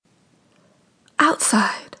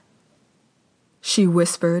outside," she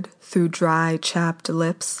whispered through dry, chapped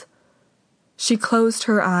lips. She closed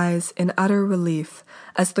her eyes in utter relief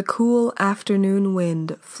as the cool afternoon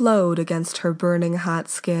wind flowed against her burning hot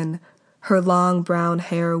skin, her long brown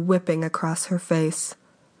hair whipping across her face.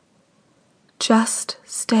 "Just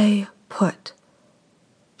stay put,"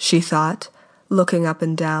 she thought, looking up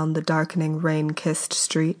and down the darkening rain-kissed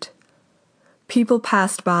street. People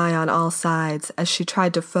passed by on all sides as she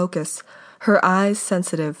tried to focus, her eyes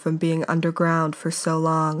sensitive from being underground for so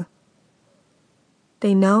long.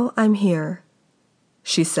 "They know I'm here,"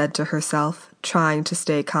 she said to herself, trying to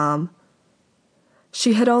stay calm.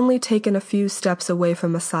 She had only taken a few steps away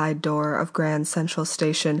from a side door of Grand Central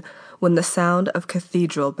Station when the sound of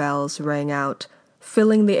cathedral bells rang out,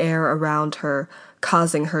 filling the air around her,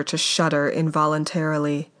 causing her to shudder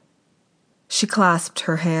involuntarily. She clasped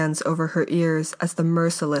her hands over her ears as the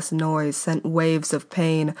merciless noise sent waves of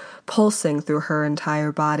pain pulsing through her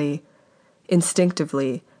entire body.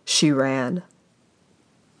 Instinctively, she ran.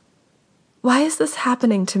 "Why is this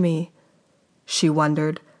happening to me?" she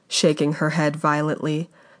wondered, shaking her head violently,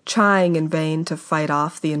 trying in vain to fight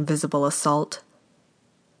off the invisible assault.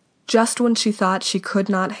 Just when she thought she could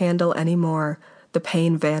not handle any more, the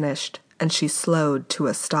pain vanished and she slowed to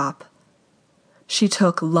a stop. She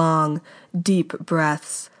took long, deep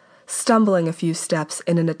breaths, stumbling a few steps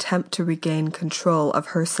in an attempt to regain control of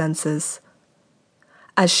her senses.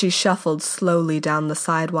 As she shuffled slowly down the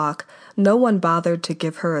sidewalk, no one bothered to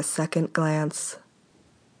give her a second glance.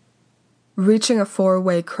 Reaching a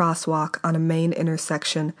four-way crosswalk on a main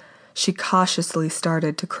intersection, she cautiously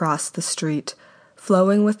started to cross the street,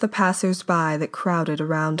 flowing with the passers-by that crowded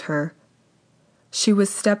around her. She was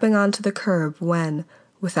stepping onto the curb when,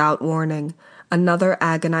 without warning, another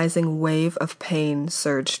agonizing wave of pain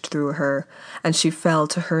surged through her, and she fell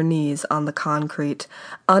to her knees on the concrete,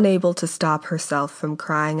 unable to stop herself from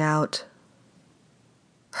crying out.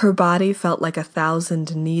 Her body felt like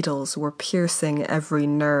 1,000 needles were piercing every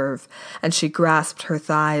nerve, and she grasped her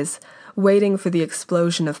thighs, waiting for the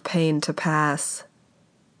explosion of pain to pass.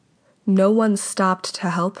 No one stopped to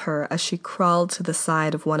help her as she crawled to the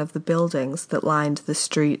side of one of the buildings that lined the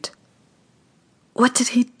street. "What did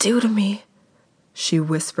he do to me?" she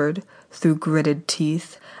whispered through gritted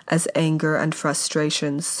teeth as anger and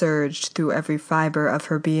frustration surged through every fiber of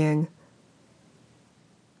her being.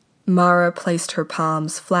 Mara placed her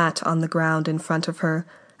palms flat on the ground in front of her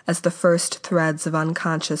as the first threads of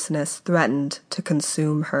unconsciousness threatened to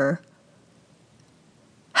consume her.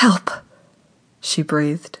 "Help," she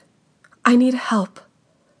breathed. "I need help,"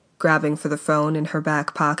 grabbing for the phone in her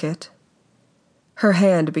back pocket. Her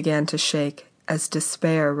hand began to shake as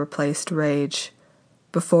despair replaced rage.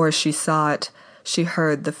 Before she saw it, she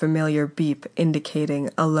heard the familiar beep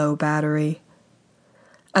indicating a low battery.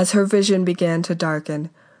 As her vision began to darken,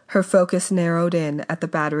 her focus narrowed in at the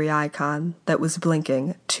battery icon that was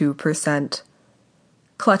blinking 2%.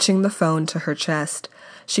 Clutching the phone to her chest,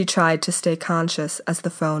 she tried to stay conscious as the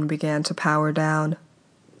phone began to power down.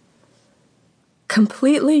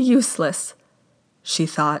 Completely useless, she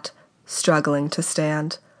thought, struggling to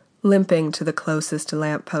stand, limping to the closest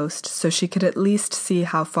lamppost so she could at least see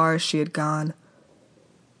how far she had gone.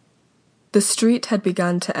 The street had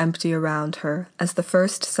begun to empty around her as the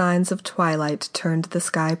first signs of twilight turned the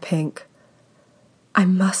sky pink. "I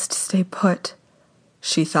must stay put,"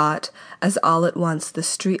 she thought, as all at once the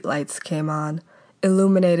street lights came on,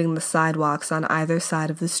 illuminating the sidewalks on either side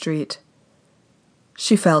of the street.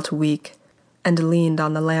 She felt weak and leaned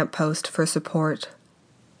on the lamppost for support.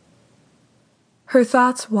 Her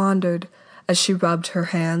thoughts wandered as she rubbed her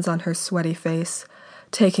hands on her sweaty face,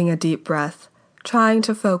 taking a deep breath, trying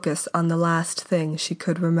to focus on the last thing she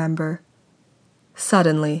could remember.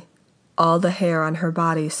 Suddenly, all the hair on her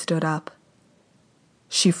body stood up.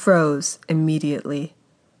 She froze immediately,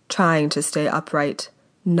 trying to stay upright,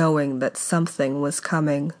 knowing that something was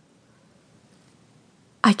coming.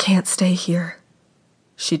 "I can't stay here,"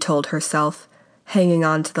 she told herself, hanging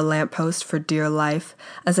on to the lamppost for dear life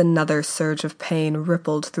as another surge of pain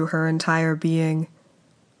rippled through her entire being.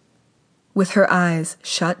 With her eyes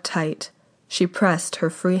shut tight, she pressed her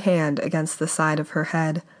free hand against the side of her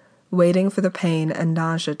head, waiting for the pain and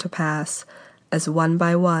nausea to pass, as one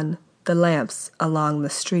by one the lamps along the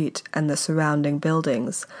street and the surrounding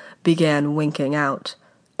buildings began winking out,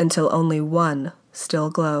 until only one still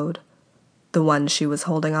glowed, the one she was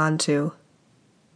holding on to.